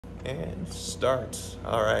And start.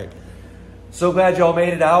 All right. So glad y'all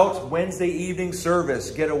made it out. Wednesday evening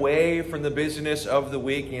service. Get away from the busyness of the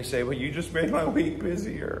week. And you say, well, you just made my week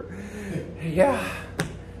busier. Yeah.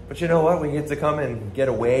 But you know what? We get to come and get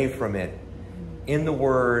away from it. In the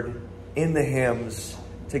Word, in the hymns,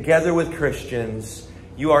 together with Christians.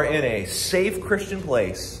 You are in a safe Christian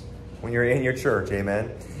place when you're in your church.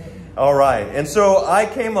 Amen. All right. And so I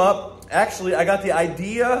came up. Actually, I got the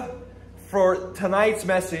idea for tonight's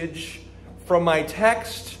message from my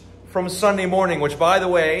text from Sunday morning, which, by the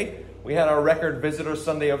way, we had our record visitor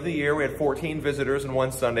Sunday of the year. We had 14 visitors in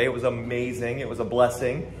one Sunday. It was amazing. It was a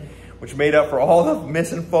blessing, which made up for all the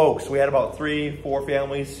missing folks. We had about 3-4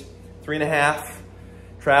 families, 3.5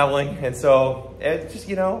 traveling. And so it just,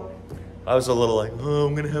 I was a little like, oh,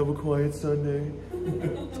 I'm going to have a quiet Sunday.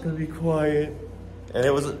 It's going to be quiet. And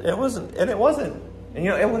it wasn't. And it would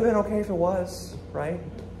have been okay if it was, right?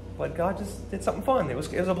 But God just did something fun. It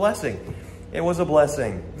was a blessing. It was a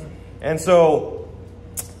blessing. And so,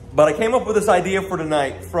 but I came up with this idea for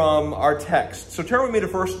tonight from our text. So turn with me to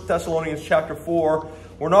 1 Thessalonians chapter 4.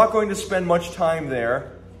 We're not going to spend much time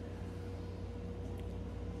there.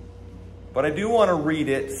 But I do want to read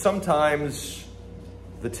it. Sometimes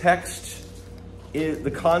the text,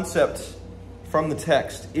 the concept from the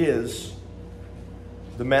text is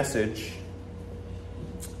the message.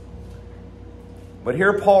 But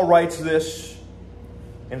here Paul writes this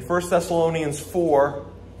in 1 Thessalonians 4,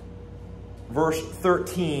 verse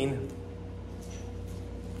 13.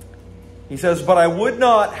 He says, but I would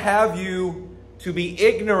not have you to be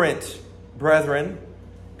ignorant, brethren,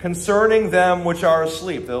 concerning them which are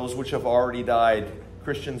asleep, those which have already died,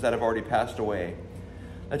 Christians that have already passed away,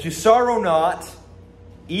 that you sorrow not,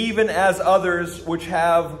 even as others which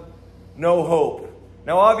have no hope.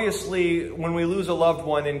 Now, obviously, when we lose a loved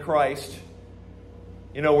one in Christ,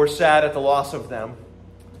 we're sad at the loss of them.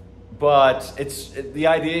 But the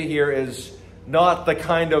idea here is not the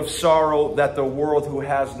kind of sorrow that the world who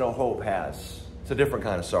has no hope has. It's a different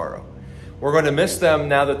kind of sorrow. We're going to miss them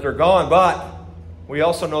now that they're gone, but we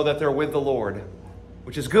also know that they're with the Lord,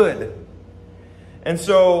 which is good. And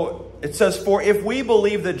so it says, for if we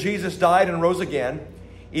believe that Jesus died and rose again,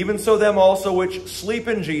 even so them also which sleep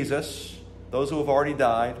in Jesus, those who have already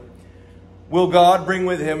died, will God bring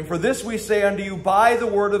with him. For this we say unto you by the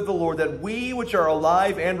word of the Lord, that we which are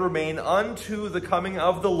alive and remain unto the coming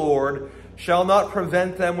of the Lord shall not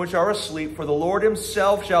prevent them which are asleep. For the Lord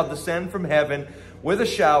himself shall descend from heaven with a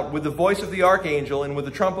shout, with the voice of the archangel, and with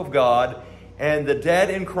the trump of God. And the dead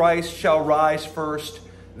in Christ shall rise first.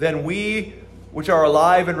 Then we which are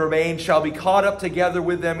alive and remain shall be caught up together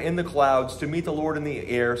with them in the clouds to meet the Lord in the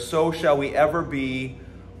air. So shall we ever be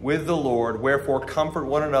with the Lord. Wherefore comfort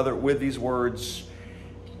one another with these words.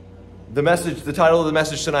 The title of the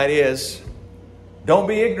message tonight is, don't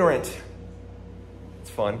be ignorant. It's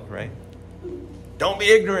fun, right? Don't be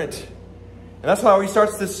ignorant. And that's how he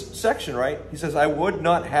starts this section, right? He says, I would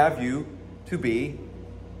not have you to be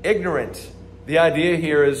ignorant. The idea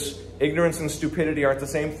here is ignorance and stupidity aren't the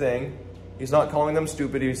same thing. He's not calling them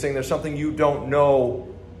stupid. He's saying there's something you don't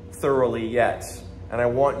know thoroughly yet. And I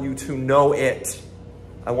want you to know it.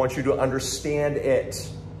 I want you to understand it.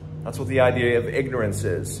 That's what the idea of ignorance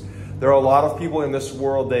is. There are a lot of people in this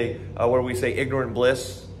world, what do we say, ignorant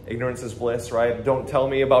bliss? Ignorance is bliss, right? Don't tell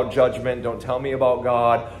me about judgment. Don't tell me about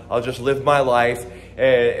God. I'll just live my life.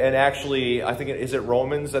 And actually, I think, is it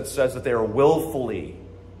Romans that says that they are willfully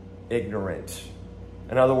ignorant?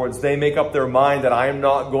 In other words, they make up their mind that I am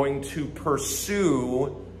not going to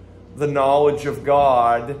pursue the knowledge of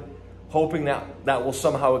God, hoping that will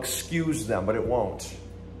somehow excuse them, but it won't.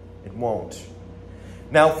 It won't.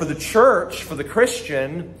 Now, for the church, for the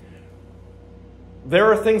Christian,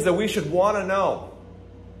 there are things that we should want to know,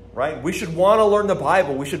 right? We should want to learn the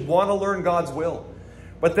Bible. We should want to learn God's will.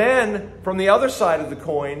 But then, from the other side of the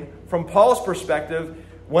coin, from Paul's perspective,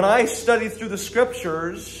 when I study through the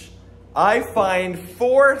Scriptures, I find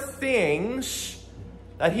 4 things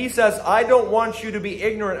that he says, I don't want you to be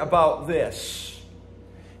ignorant about this.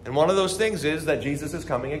 And one of those things is that Jesus is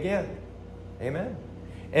coming again. Amen.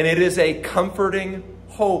 And it is a comforting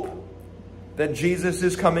hope that Jesus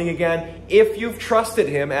is coming again if you've trusted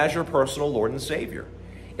him as your personal Lord and Savior.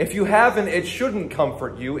 If you haven't, it shouldn't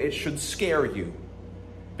comfort you. It should scare you.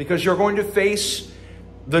 Because you're going to face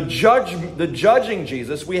the judging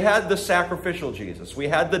Jesus. We had the sacrificial Jesus. We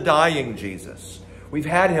had the dying Jesus. We've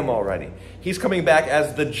had him already. He's coming back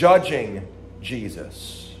as the judging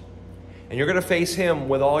Jesus. And you're going to face him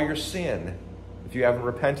with all your sin if you haven't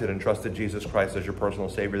repented and trusted Jesus Christ as your personal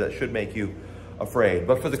Savior. That should make you afraid.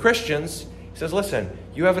 But for the Christians, he says, listen,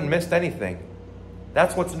 you haven't missed anything.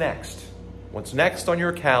 That's what's next. What's next on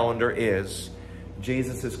your calendar is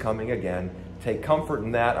Jesus is coming again. Take comfort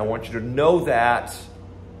in that. I want you to know that.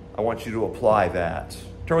 I want you to apply that.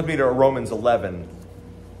 Turn with me to Romans 11.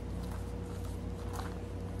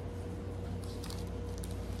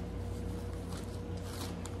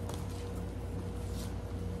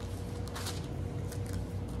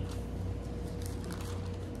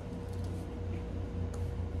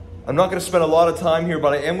 I'm not going to spend a lot of time here,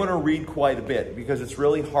 but I am going to read quite a bit because it's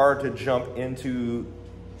really hard to jump into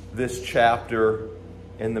this chapter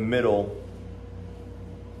in the middle,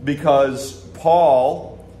 because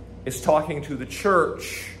Paul is talking to the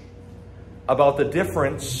church about the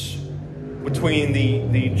difference between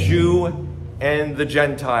the Jew and the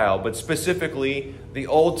Gentile, but specifically the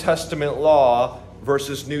Old Testament law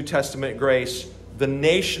versus New Testament grace, the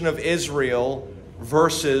nation of Israel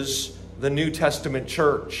versus the New Testament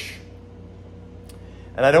church.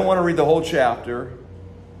 And I don't want to read the whole chapter,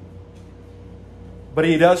 but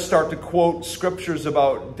he does start to quote scriptures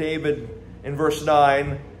about David in verse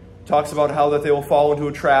 9. Talks about how that they will fall into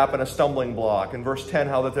a trap and a stumbling block. In verse 10,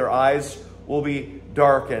 how that their eyes will be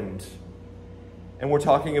darkened. And we're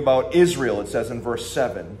talking about Israel, it says in verse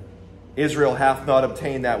 7. Israel hath not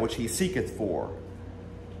obtained that which he seeketh for.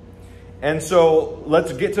 And so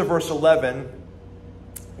let's get to verse 11.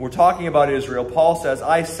 We're talking about Israel. Paul says,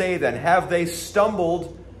 I say then, have they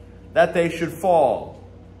stumbled that they should fall?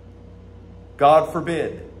 God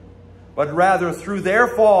forbid. But rather through their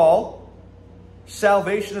fall,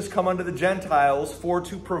 salvation has come unto the Gentiles for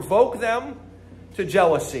to provoke them to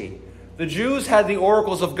jealousy. The Jews had the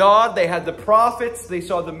oracles of God. They had the prophets. They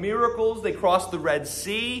saw the miracles. They crossed the Red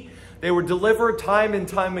Sea. They were delivered time and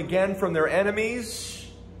time again from their enemies.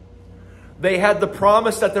 They had the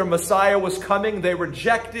promise that their Messiah was coming. They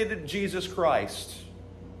rejected Jesus Christ.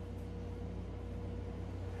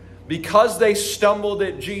 Because they stumbled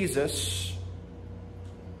at Jesus,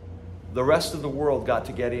 the rest of the world got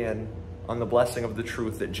to get in on the blessing of the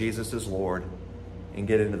truth that Jesus is Lord and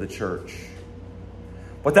get into the church.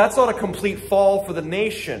 But that's not a complete fall for the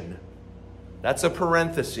nation. That's a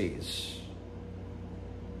parenthesis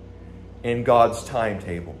in God's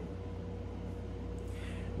timetable.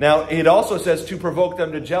 Now, it also says to provoke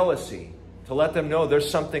them to jealousy, to let them know there's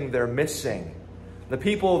something they're missing. The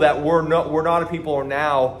people that were not a people are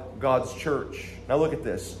now God's church. Now look at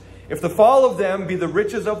this. If the fall of them be the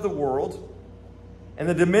riches of the world, and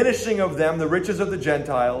the diminishing of them the riches of the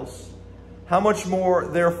Gentiles, how much more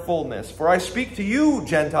their fullness? For I speak to you,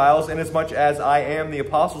 Gentiles, inasmuch as I am the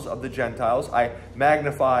apostles of the Gentiles, I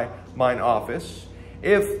magnify mine office,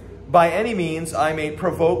 if by any means I may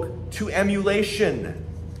provoke to emulation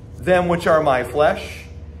them which are my flesh,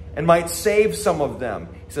 and might save some of them.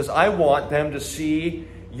 He says, I want them to see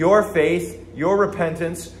your faith, your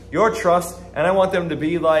repentance, your trust, and I want them to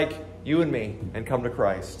be like you and me and come to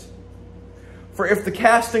Christ. For if the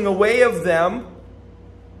casting away of them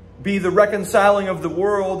be the reconciling of the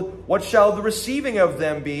world, what shall the receiving of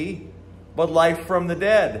them be but life from the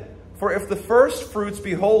dead? For if the first fruits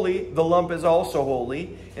be holy, the lump is also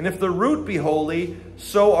holy. And if the root be holy,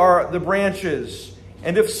 so are the branches.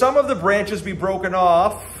 And if some of the branches be broken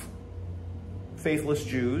off, faithless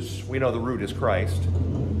Jews, we know the root is Christ.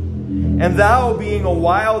 And thou, being a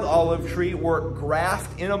wild olive tree, wert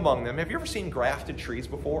grafted in among them. Have you ever seen grafted trees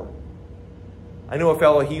before? I know a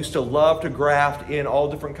fellow, he used to love to graft in all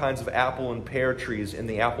different kinds of apple and pear trees in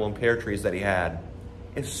the apple and pear trees that he had.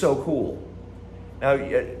 It's so cool. Now,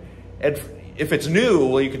 if it's new,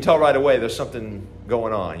 well, you can tell right away there's something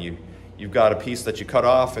going on. You've got a piece that you cut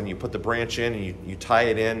off and you put the branch in and you tie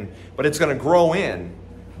it in, but it's going to grow in.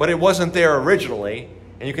 But it wasn't there originally,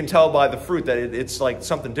 and you can tell by the fruit that it's like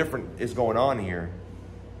something different is going on here.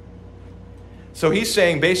 So he's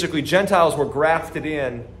saying basically Gentiles were grafted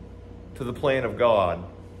in to the plan of God.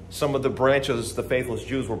 Some of the branches, the faithless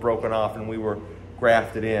Jews, were broken off and we were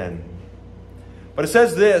grafted in. But it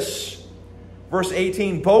says this, verse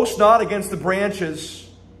 18, boast not against the branches,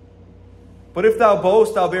 but if thou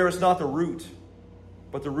boast, thou bearest not the root,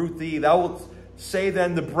 but the root thee. Thou wilt say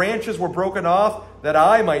then, the branches were broken off, that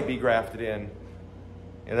I might be grafted in.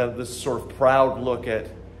 And then this sort of proud look at,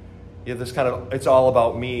 this kind of, it's all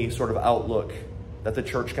about me sort of outlook that the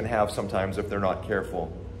church can have sometimes if they're not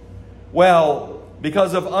careful. Well,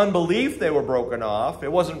 because of unbelief they were broken off.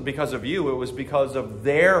 It wasn't because of you, it was because of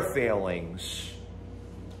their failings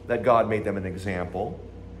that God made them an example.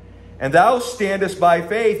 And thou standest by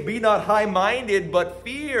faith, be not high-minded, but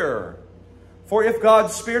fear. For if God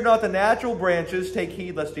spared not the natural branches, take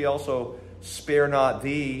heed lest he also spare not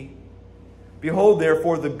thee. Behold,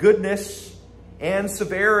 therefore, the goodness and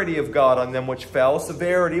severity of God on them which fell,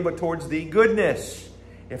 severity, but towards thee goodness,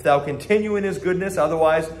 if thou continue in his goodness,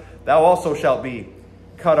 otherwise thou also shalt be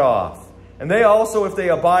cut off. And they also, if they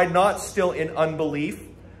abide not still in unbelief,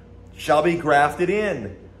 shall be grafted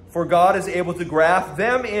in. For God is able to graft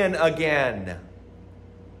them in again.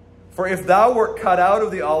 For if thou wert cut out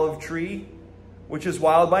of the olive tree, which is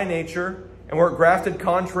wild by nature, and wert grafted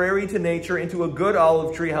contrary to nature into a good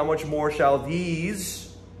olive tree, how much more shall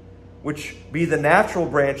these, which be the natural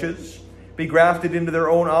branches, be grafted into their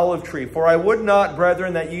own olive tree? For I would not,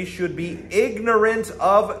 brethren, that ye should be ignorant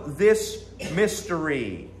of this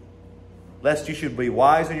mystery, lest ye should be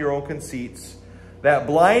wise in your own conceits, that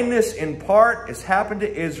blindness in part is happened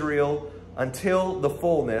to Israel until the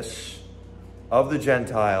fullness of the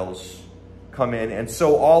Gentiles come in. And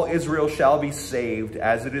so all Israel shall be saved,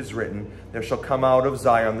 as it is written, there shall come out of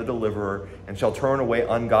Zion the deliverer, and shall turn away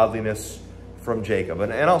ungodliness from Jacob.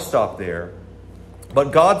 And I'll stop there.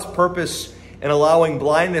 But God's purpose in allowing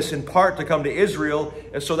blindness in part to come to Israel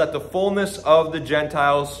is so that the fullness of the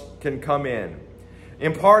Gentiles can come in.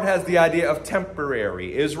 In part has the idea of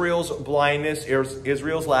temporary. Israel's blindness,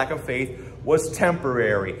 Israel's lack of faith was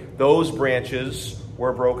temporary. Those branches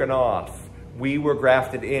were broken off. We were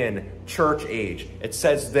grafted in, church age. It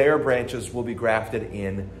says their branches will be grafted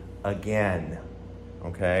in again.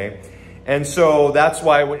 Okay? And so that's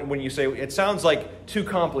why when you say, it sounds like too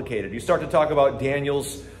complicated. You start to talk about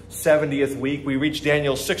Daniel's 70th week. We reached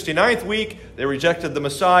Daniel's 69th week. They rejected the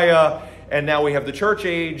Messiah. And now we have the church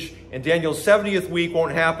age, and Daniel's 70th week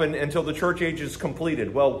won't happen until the church age is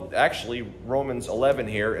completed. Well, actually, Romans 11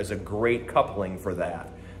 here is a great coupling for that,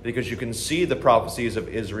 because you can see the prophecies of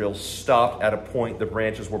Israel stopped at a point. The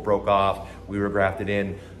branches were broke off. We were grafted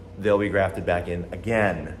in. They'll be grafted back in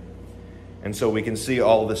again. And so we can see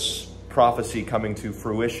all this prophecy coming to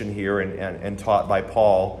fruition here and taught by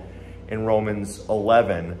Paul in Romans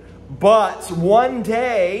 11. But one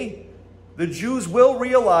day, the Jews will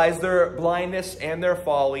realize their blindness and their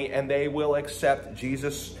folly, and they will accept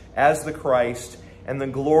Jesus as the Christ, and the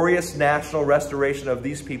glorious national restoration of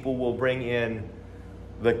these people will bring in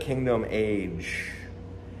the kingdom age.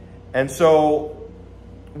 And so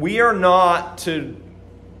we are not to,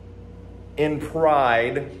 in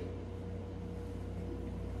pride,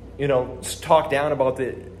 talk down about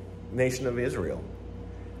the nation of Israel.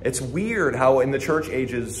 It's weird how in the church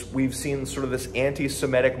ages we've seen sort of this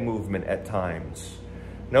anti-Semitic movement at times.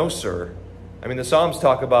 No, sir. I mean, the Psalms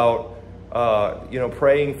talk about,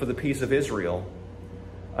 praying for the peace of Israel.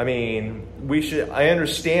 I mean, I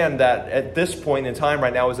understand that at this point in time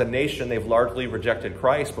right now as a nation, they've largely rejected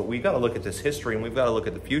Christ, but we've got to look at this history and we've got to look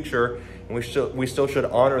at the future, and we still should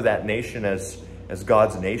honor that nation as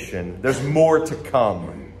God's nation. There's more to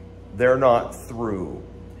come. They're not through.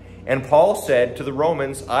 And Paul said to the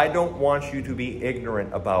Romans, I don't want you to be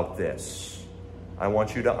ignorant about this. I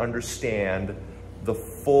want you to understand the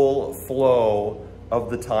full flow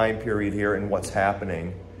of the time period here and what's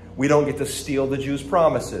happening. We don't get to steal the Jews'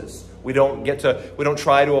 promises. We don't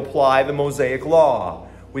try to apply the Mosaic law.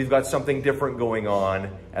 We've got something different going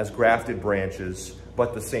on as grafted branches,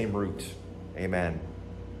 but the same root. Amen.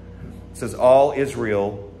 It says all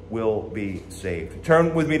Israel will be saved.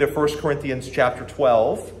 Turn with me to 1 Corinthians chapter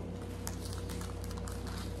 12.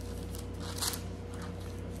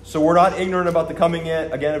 So we're not ignorant about the coming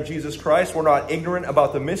again of Jesus Christ. We're not ignorant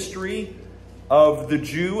about the mystery of the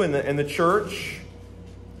Jew and the church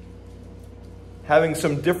having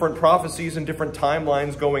some different prophecies and different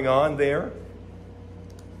timelines going on there.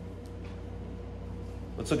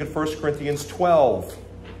 Let's look at 1 Corinthians 12.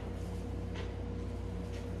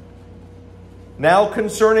 Now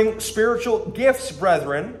concerning spiritual gifts,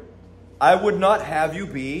 brethren, I would not have you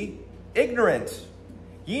be ignorant.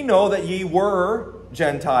 Ye know that ye were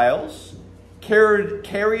Gentiles,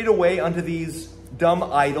 carried away unto these dumb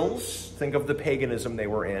idols. Think of the paganism they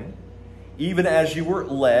were in. Even as you were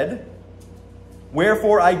led.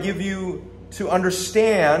 Wherefore I give you to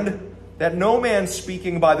understand that no man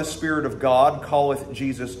speaking by the Spirit of God calleth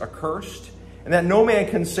Jesus accursed, and that no man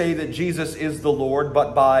can say that Jesus is the Lord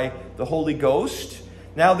but by the Holy Ghost.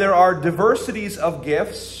 Now there are diversities of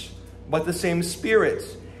gifts, but the same Spirit.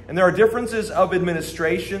 And there are differences of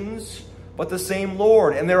administrations, but the same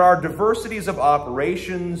Lord. And there are diversities of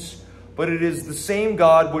operations, but it is the same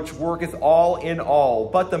God which worketh all in all.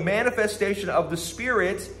 But the manifestation of the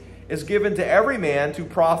Spirit is given to every man to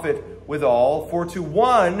profit withal. For to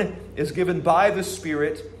one is given by the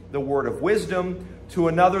Spirit the word of wisdom, to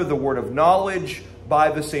another the word of knowledge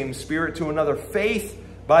by the same Spirit, to another faith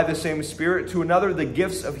by the same Spirit, to another the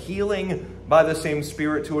gifts of healing by the same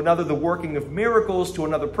Spirit, to another the working of miracles, to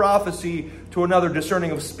another prophecy, to another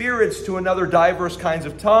discerning of spirits, to another diverse kinds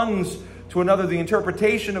of tongues, to another the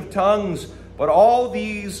interpretation of tongues. But all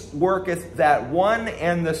these worketh that one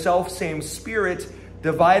and the selfsame Spirit,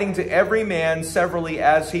 dividing to every man severally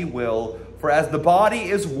as he will. For as the body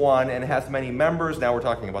is one and hath many members, now we're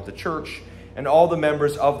talking about the church, and all the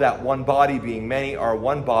members of that one body, being many, are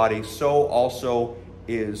one body, so also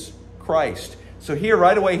is Christ. So here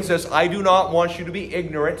right away he says, I do not want you to be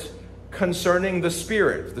ignorant concerning the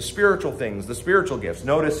Spirit, the spiritual things, the spiritual gifts.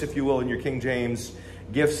 Notice, if you will, in your King James,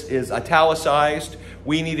 gifts is italicized.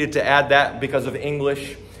 We needed to add that because of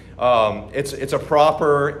English. It's a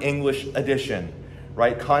proper English edition,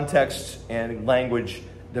 right? Context and language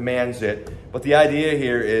demands it. But the idea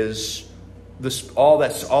here is all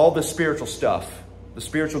the spiritual stuff, the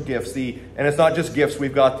spiritual gifts. And it's not just gifts.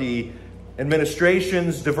 We've got the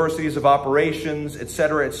administrations, diversities of operations,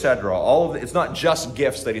 etc., etc. It's not just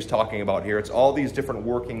gifts that he's talking about here. It's all these different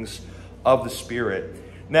workings of the Spirit.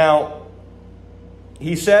 Now,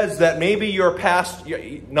 he says that maybe your past,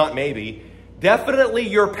 not maybe, definitely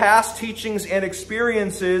your past teachings and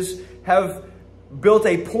experiences have built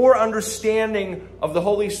a poor understanding of the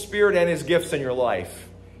Holy Spirit and His gifts in your life.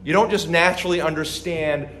 You don't just naturally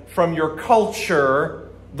understand from your culture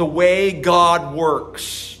the way God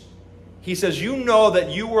works. He says, you know that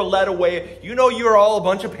you were led away. You know you're all a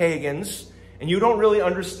bunch of pagans, and you don't really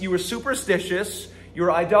understand. You were superstitious. You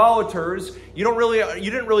were idolaters. You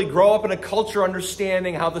didn't really grow up in a culture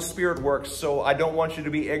understanding how the Spirit works. So I don't want you to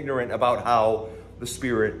be ignorant about how the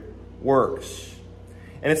Spirit works.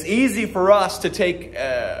 And it's easy for us to take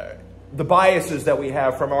the biases that we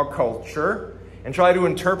have from our culture and try to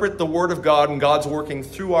interpret the Word of God and God's working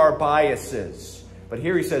through our biases. But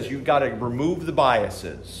here he says you've got to remove the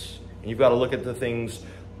biases. And you've got to look at the things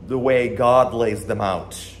the way God lays them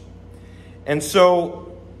out. And so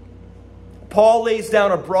Paul lays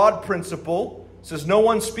down a broad principle. It says, no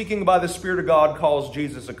one speaking by the Spirit of God calls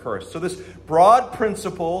Jesus accursed. So this broad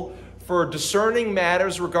principle for discerning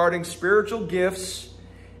matters regarding spiritual gifts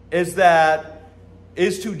is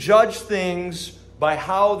to judge things by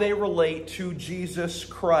how they relate to Jesus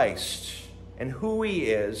Christ and who He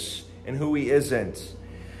is and who He isn't.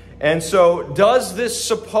 And so, does this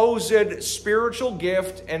supposed spiritual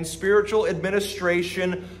gift and spiritual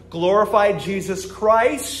administration glorify Jesus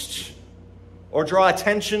Christ or draw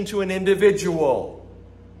attention to an individual?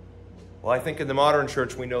 Well, I think in the modern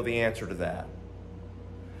church we know the answer to that.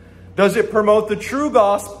 Does it promote the true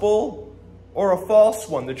gospel or a false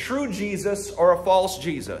one? The true Jesus or a false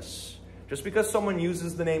Jesus? Just because someone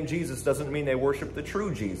uses the name Jesus doesn't mean they worship the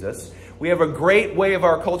true Jesus. We have a great way of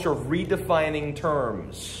our culture of redefining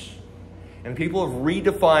terms. And people have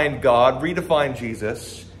redefined God, redefined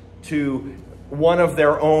Jesus to one of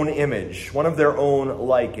their own image, one of their own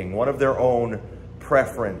liking, one of their own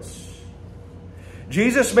preference.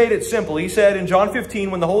 Jesus made it simple. He said in John 15,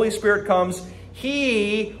 when the Holy Spirit comes,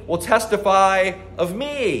 He will testify of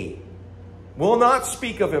me, will not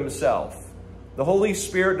speak of Himself. The Holy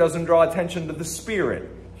Spirit doesn't draw attention to the Spirit.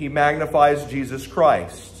 He magnifies Jesus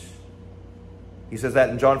Christ. He says that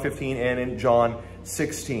in John 15 and in John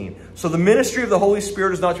 16. So the ministry of the Holy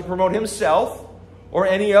Spirit is not to promote Himself or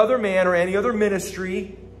any other man or any other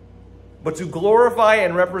ministry, but to glorify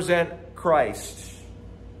and represent Christ.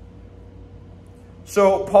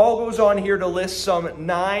 So Paul goes on here to list some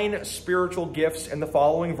 9 spiritual gifts in the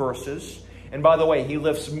following verses. And by the way, he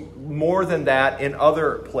lists more than that in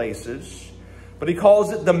other places. But he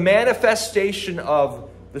calls it the manifestation of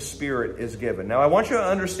the Spirit is given. Now I want you to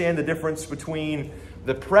understand the difference between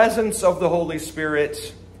the presence of the Holy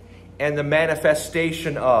Spirit and the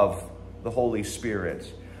manifestation of the Holy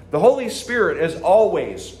Spirit. The Holy Spirit is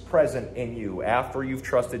always present in you after you've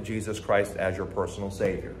trusted Jesus Christ as your personal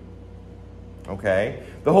Savior. Okay?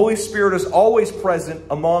 The Holy Spirit is always present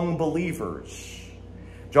among believers.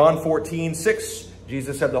 John 14:6,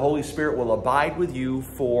 Jesus said the Holy Spirit will abide with you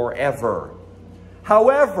forever.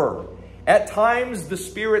 However, at times the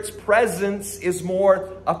Spirit's presence is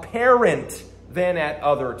more apparent than at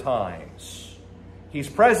other times. He's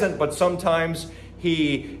present, but sometimes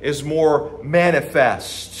He is more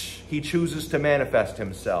manifest. He chooses to manifest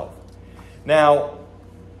Himself. Now,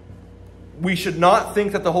 we should not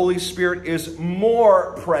think that the Holy Spirit is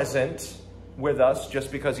more present with us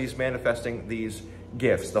just because He's manifesting these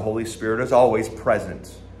gifts. The Holy Spirit is always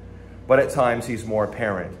present, but at times He's more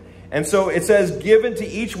apparent. And so it says, given to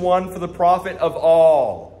each one for the profit of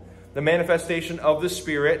all. The manifestation of the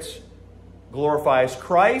Spirit glorifies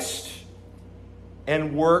Christ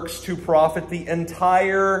and works to profit the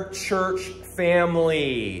entire church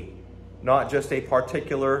family, not just a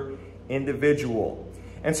particular individual.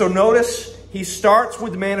 And so notice he starts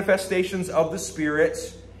with manifestations of the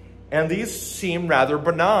Spirit, and these seem rather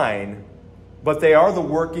benign. but they are the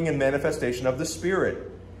working and manifestation of the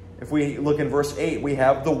Spirit. If we look in verse 8, we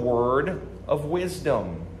have the word of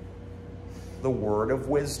wisdom. The word of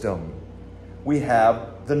wisdom. We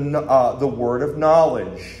have the word of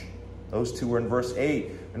knowledge. Those two are in verse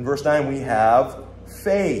 8. In verse 9, we have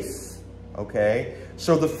faith. Okay?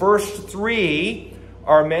 So the first three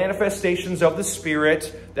are manifestations of the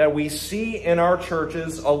Spirit that we see in our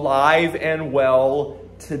churches alive and well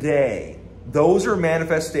today. Those are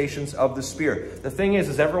manifestations of the Spirit. The thing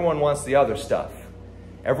is everyone wants the other stuff.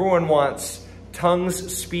 Everyone wants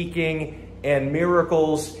tongues speaking and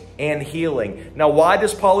miracles and healing. Now, why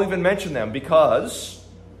does Paul even mention them? Because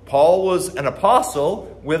Paul was an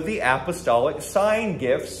apostle with the apostolic sign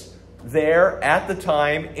gifts there at the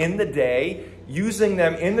time, in the day, using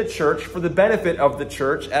them in the church for the benefit of the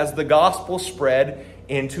church as the gospel spread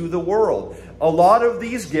into the world. A lot of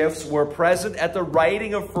these gifts were present at the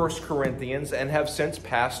writing of 1 Corinthians and have since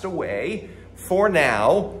passed away for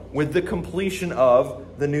now with the completion of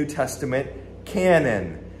the New Testament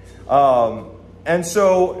canon. And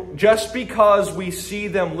so just because we see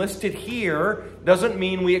them listed here doesn't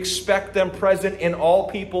mean we expect them present in all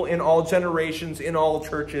people, in all generations, in all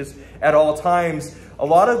churches, at all times. A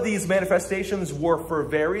lot of these manifestations were for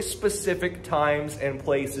very specific times and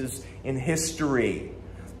places in history.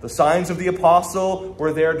 The signs of the apostle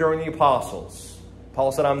were there during the apostles.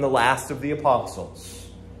 Paul said, I'm the last of the apostles.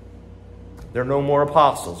 There are no more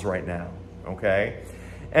apostles right now, okay?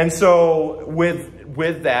 And so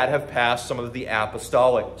with that have passed some of the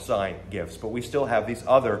apostolic sign gifts, but we still have these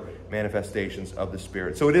other manifestations of the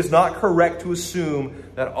Spirit. So it is not correct to assume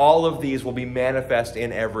that all of these will be manifest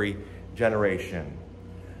in every generation.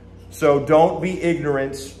 So don't be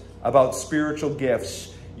ignorant about spiritual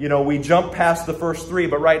gifts. You know, we jump past the first three,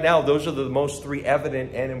 but right now those are the most three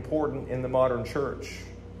evident and important in the modern church.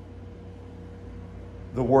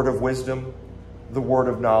 The word of wisdom, the word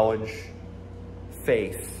of knowledge,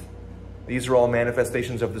 faith. These are all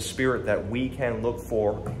manifestations of the Spirit that we can look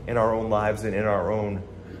for in our own lives and in our own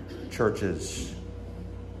churches.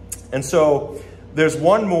 And so there's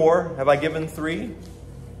one more. Have I given three?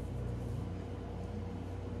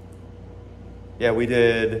 Yeah, we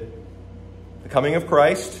did the coming of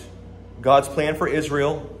Christ, God's plan for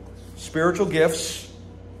Israel, spiritual gifts,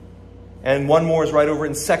 and one more is right over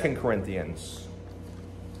in 2 Corinthians,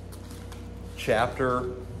 chapter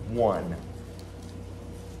 1.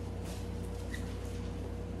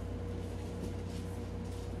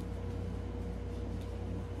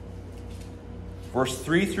 Verse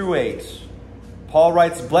 3 through 8, Paul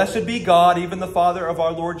writes, Blessed be God, even the Father of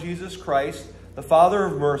our Lord Jesus Christ, the Father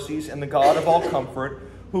of mercies and the God of all comfort,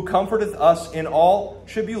 who comforteth us in all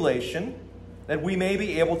tribulation, that we may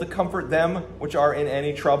be able to comfort them which are in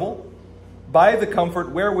any trouble, by the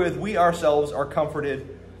comfort wherewith we ourselves are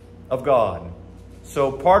comforted of God.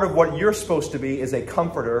 So part of what you're supposed to be is a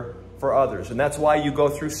comforter for others. And that's why you go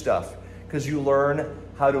through stuff, because you learn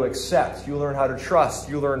how to accept, you learn how to trust,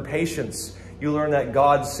 you learn patience. You learn that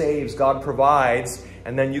God saves, God provides,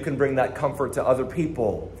 and then you can bring that comfort to other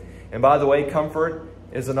people. And by the way, comfort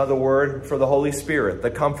is another word for the Holy Spirit,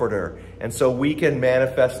 the Comforter. And so we can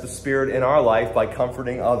manifest the Spirit in our life by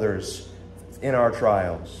comforting others in our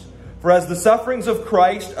trials. For as the sufferings of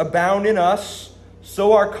Christ abound in us,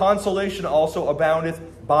 so our consolation also aboundeth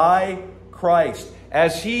by Christ.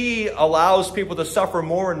 As He allows people to suffer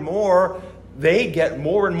more and more, they get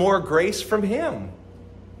more and more grace from Him.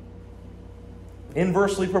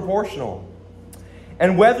 Inversely proportional.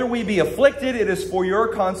 And whether we be afflicted, it is for your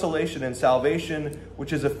consolation and salvation,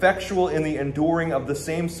 which is effectual in the enduring of the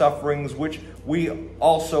same sufferings which we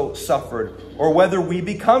also suffered. Or whether we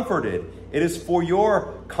be comforted, it is for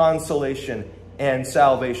your consolation and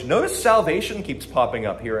salvation. Notice salvation keeps popping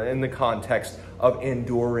up here in the context of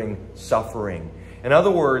enduring suffering. In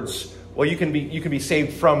other words, well, you can be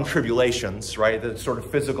saved from tribulations, right? The sort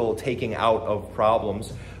of physical taking out of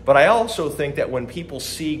problems. But I also think that when people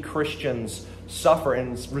see Christians suffer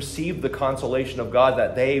and receive the consolation of God,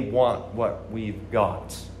 that they want what we've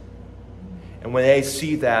got. And when they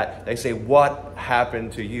see that, they say, what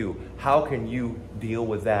happened to you? How can you deal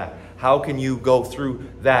with that? How can you go through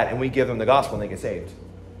that? And we give them the gospel and they get saved.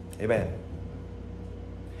 Amen.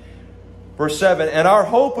 Verse 7, and our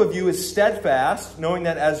hope of you is steadfast, knowing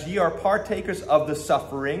that as ye are partakers of the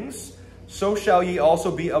sufferings, so shall ye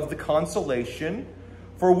also be of the consolation.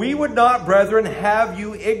 For we would not, brethren, have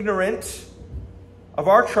you ignorant of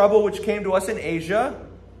our trouble which came to us in Asia,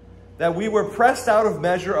 that we were pressed out of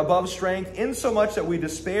measure above strength, insomuch that we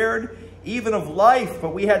despaired even of life,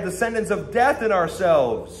 but we had descendants of death in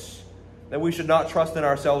ourselves, that we should not trust in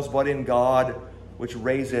ourselves, but in God, which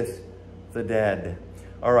raiseth the dead.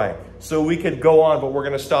 All right, so we could go on, but we're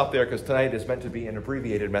going to stop there because tonight is meant to be an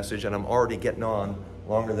abbreviated message, and I'm already getting on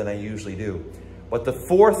longer than I usually do. But the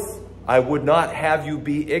fourth, I would not have you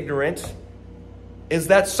be ignorant, is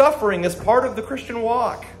that suffering is part of the Christian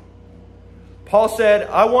walk. Paul said,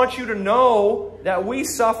 I want you to know that we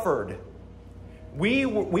suffered.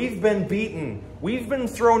 We've been beaten. We've been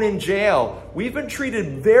thrown in jail. We've been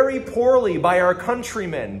treated very poorly by our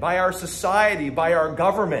countrymen, by our society, by our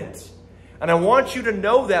government. And I want you to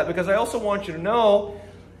know that because I also want you to know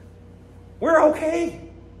we're okay.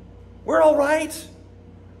 We're all right.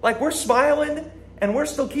 Like we're smiling and we're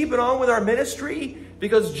still keeping on with our ministry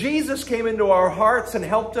because Jesus came into our hearts and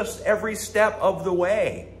helped us every step of the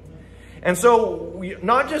way. And so we're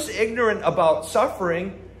not just ignorant about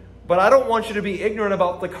suffering, but I don't want you to be ignorant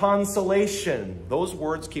about the consolation. Those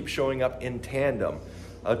words keep showing up in tandem.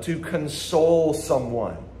 To console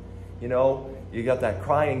someone. You know, you got that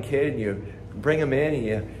crying kid and you bring them in and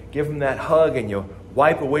you give them that hug and you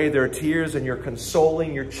wipe away their tears and you're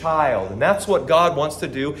consoling your child. And that's what God wants to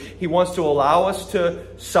do. He wants to allow us to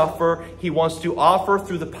suffer. He wants to offer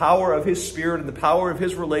through the power of His Spirit and the power of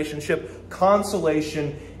His relationship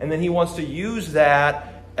consolation. And then He wants to use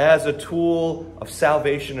that as a tool of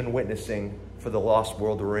salvation and witnessing for the lost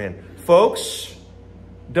world we're in. Folks,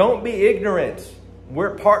 don't be ignorant.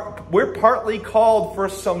 We're partly called for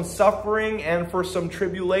some suffering and for some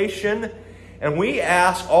tribulation. And we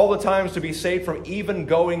ask all the times to be saved from even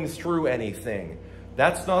going through anything.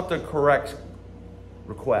 That's not the correct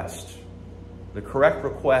request. The correct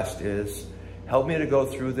request is, help me to go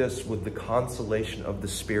through this with the consolation of the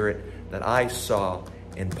Spirit that I saw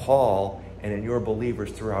in Paul and in your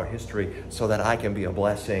believers throughout history so that I can be a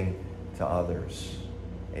blessing to others.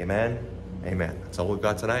 Amen? Amen. That's all we've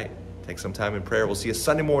got tonight. Take some time in prayer. We'll see you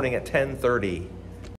Sunday morning at 10:30.